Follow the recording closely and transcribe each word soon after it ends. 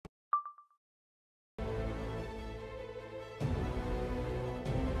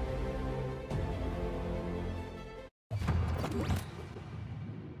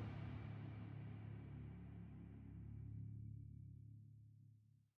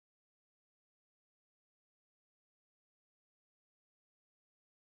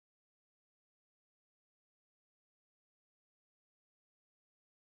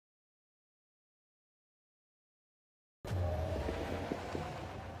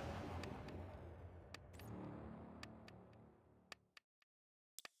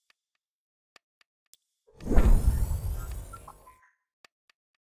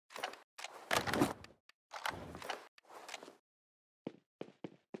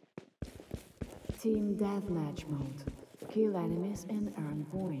Team Deathmatch mode. Kill enemies and earn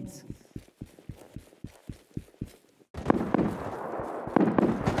points.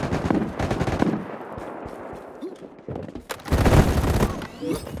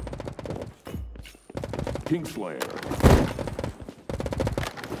 Kingslayer.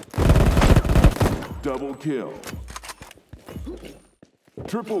 Double kill.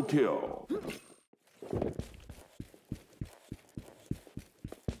 Triple kill.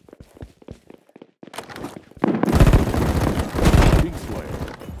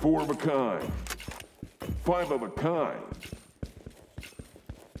 Kingslayer. 4 of a kind. 5 of a kind.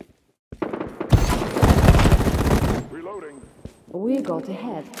 Reloading. We got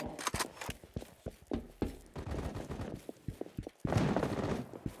ahead.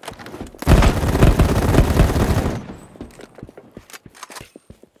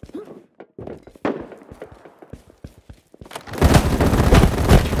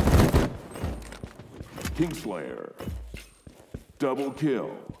 Kingslayer. Double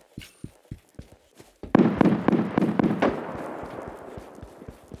kill.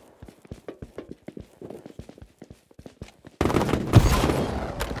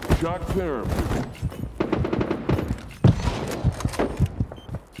 Shock therapy.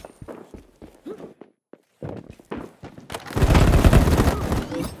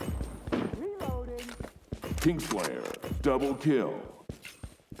 Reloading. Kingslayer. Double kill.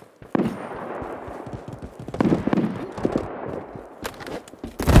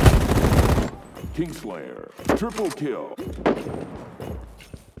 Kingslayer. Triple kill.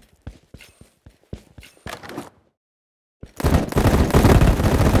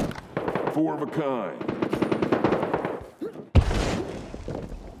 Four of a kind.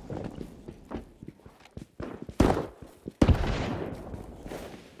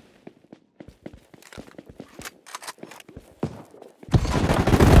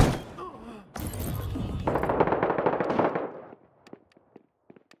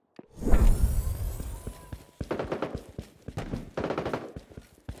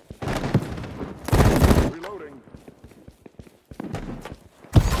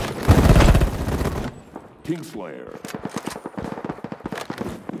 Kingslayer.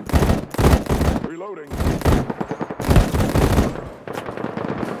 Reloading.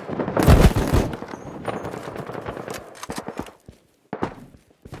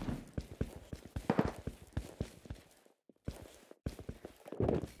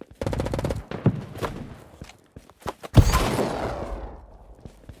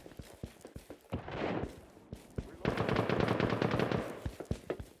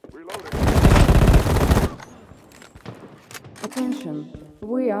 Attention,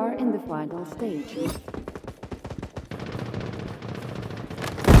 we are in the final stage.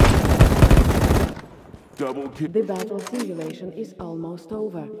 Double kill. The battle simulation is almost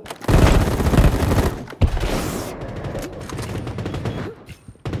over.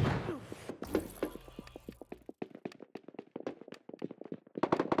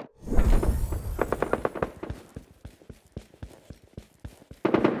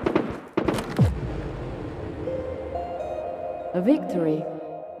 A victory!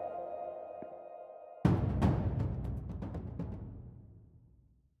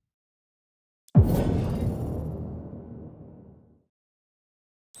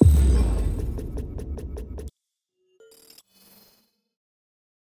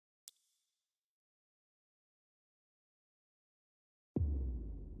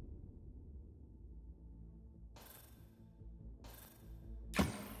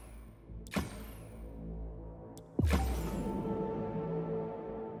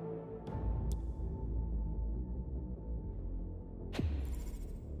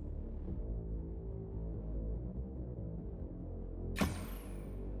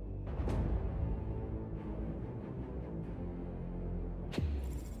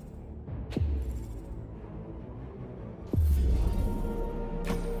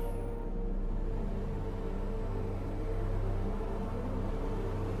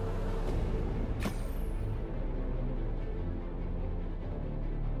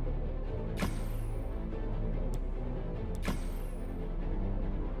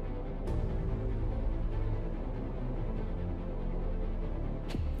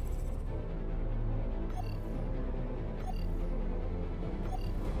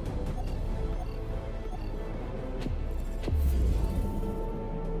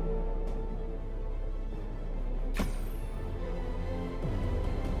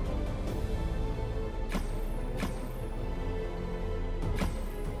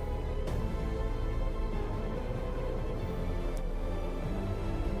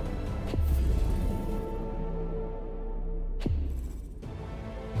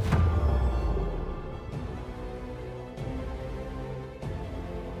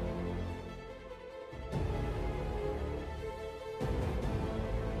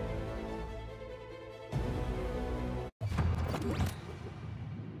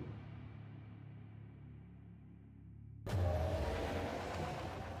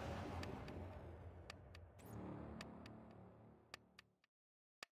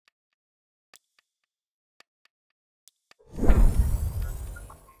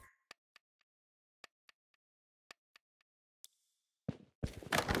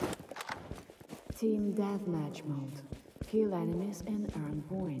 Team Deathmatch mode. Kill enemies and earn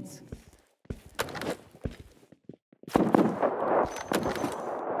points.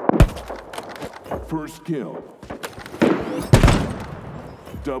 First kill.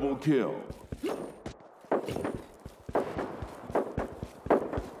 Double kill.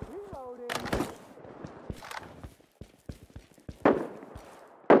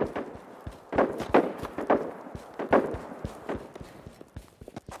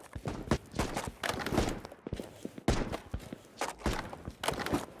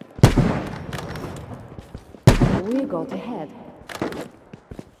 We got ahead.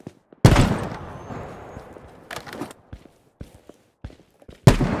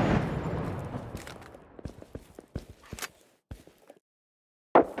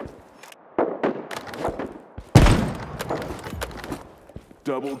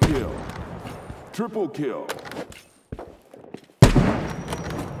 Double kill. Triple kill.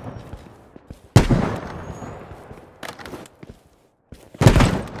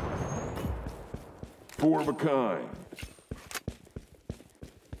 Four of a kind.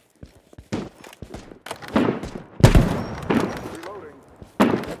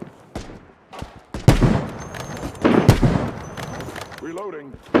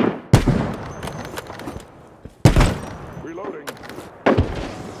 Reloading. Reloading.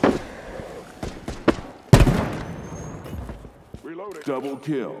 Reloading. Double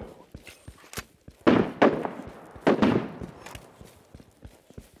kill.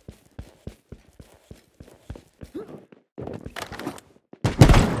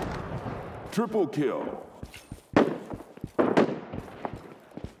 Triple kill.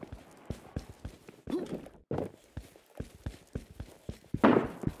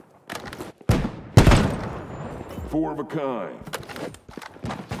 Four of a kind.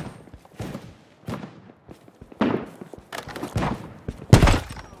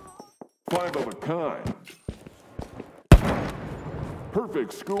 Five of a kind.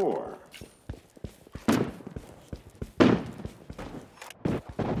 Perfect score.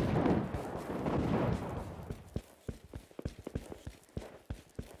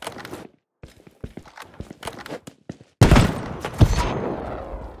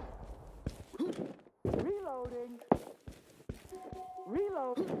 Reloading.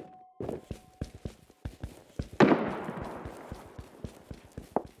 Reload.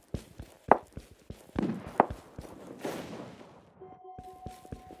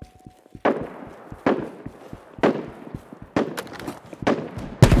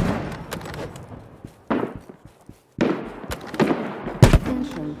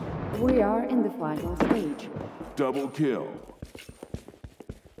 Attention, we are in the final stage. Double kill.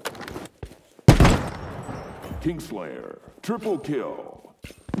 Kingslayer. Triple kill.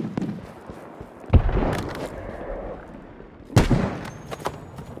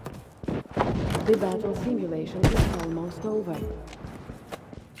 The battle simulation is almost over.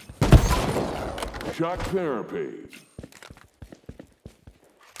 Shock therapy.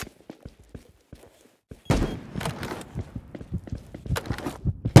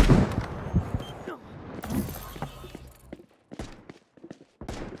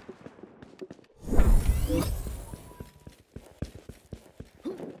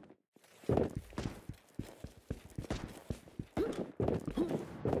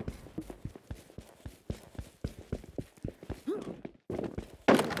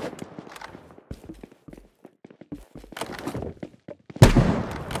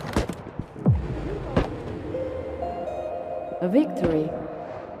 A victory.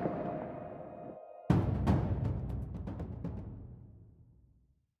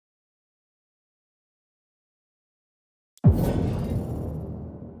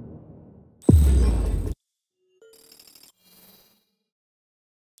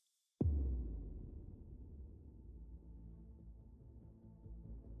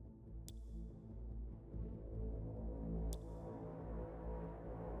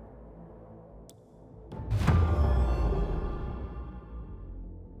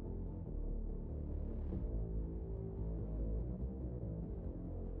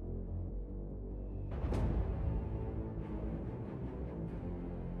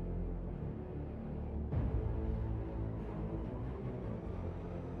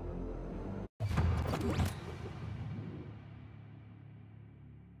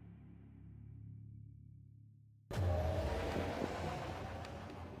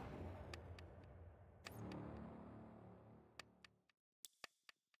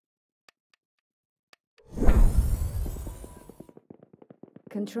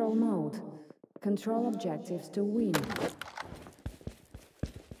 Control mode. Control objectives to win.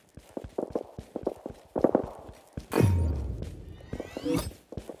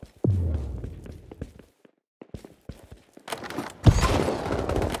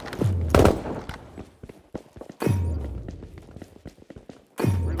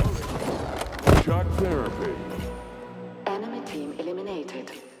 Shock therapy. Enemy team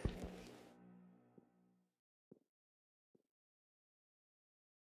eliminated.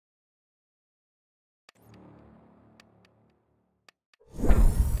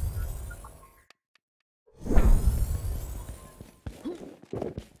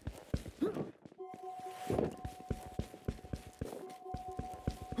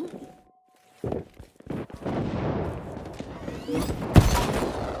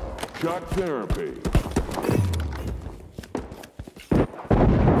 Shock therapy.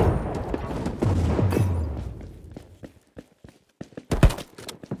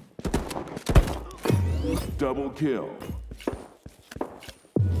 Double kill.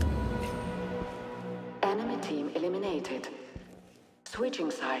 Enemy team eliminated. Switching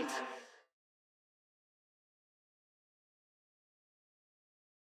sides.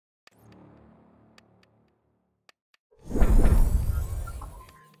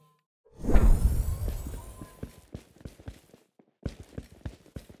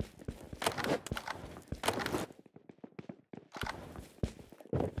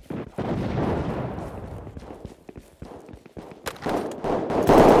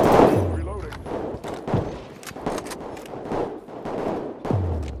 Reloading.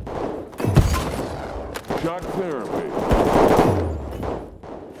 Shock therapy.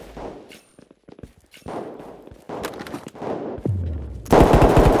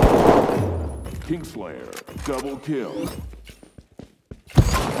 Kingslayer. Double kill.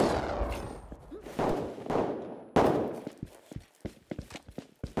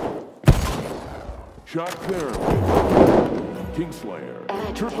 Shock therapy. Kingslayer.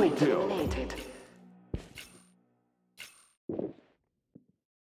 Enemy Triple team kill. eliminated.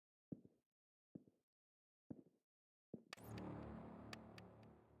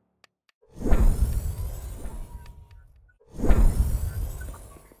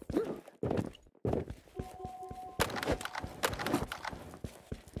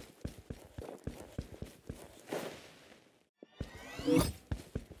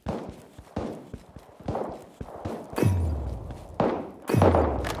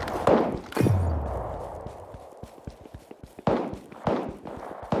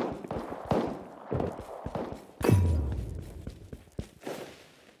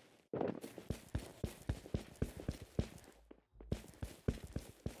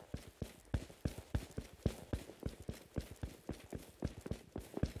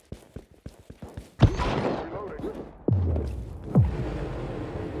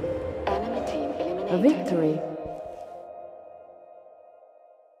 Enemy team A eliminated. victory.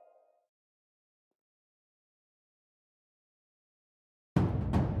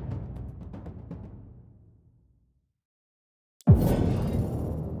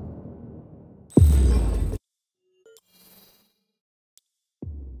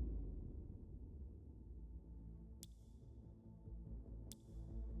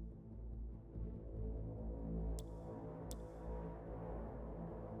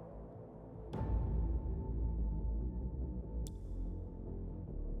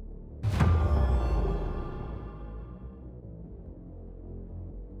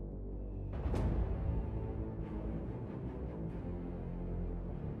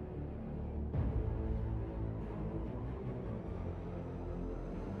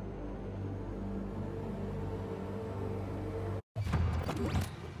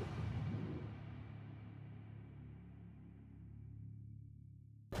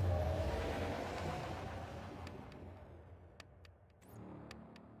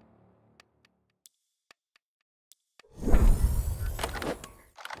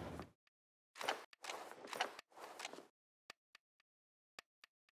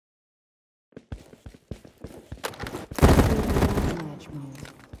 Match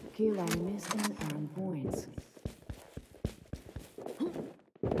mode. Kill enemies and earn points.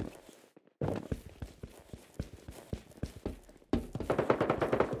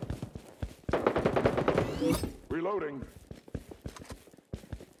 Reloading.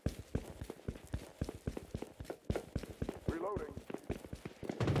 Reloading.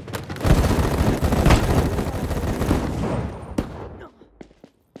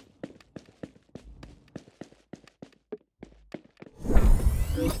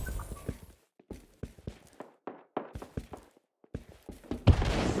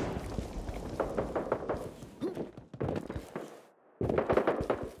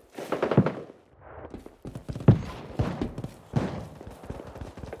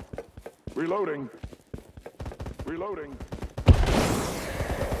 Reloading. Reloading.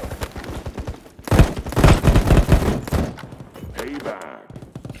 Payback.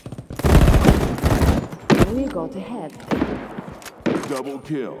 We got ahead. Double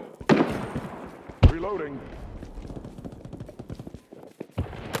kill. Reloading.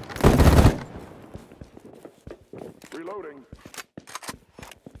 Reloading.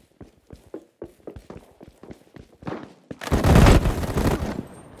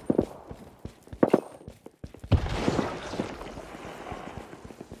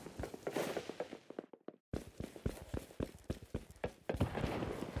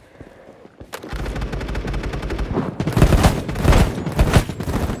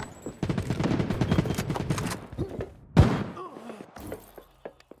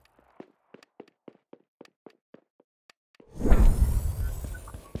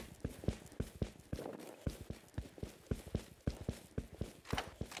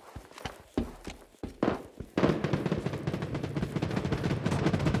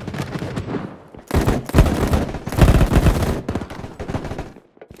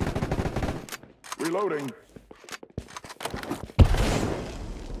 Reloading.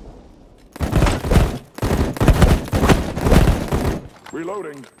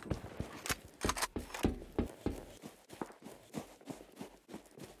 Reloading.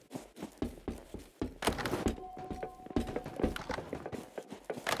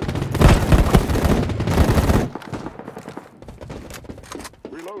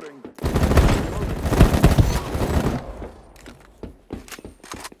 Reloading.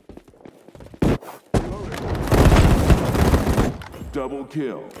 Double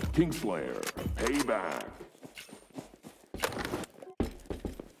kill. Kingslayer. Payback.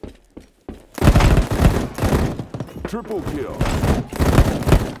 Triple kill.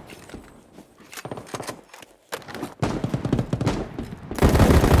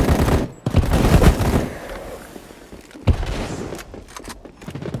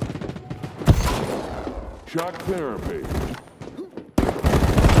 Shock therapy.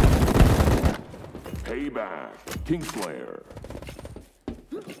 Payback. Kingslayer.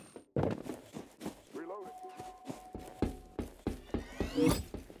 Reloading.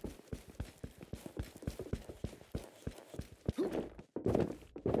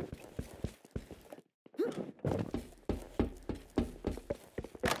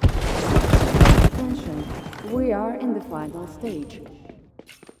 Attention, we are in the final stage.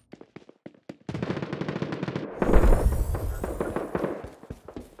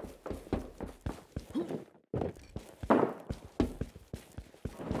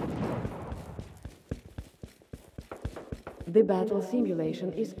 The battle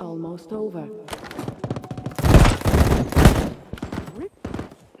simulation is almost over.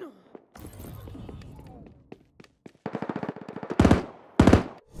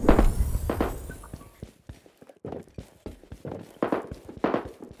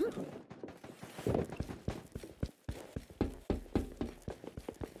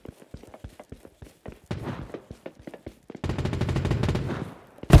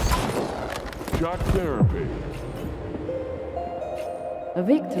 Shock therapy. A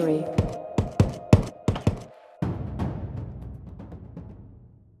victory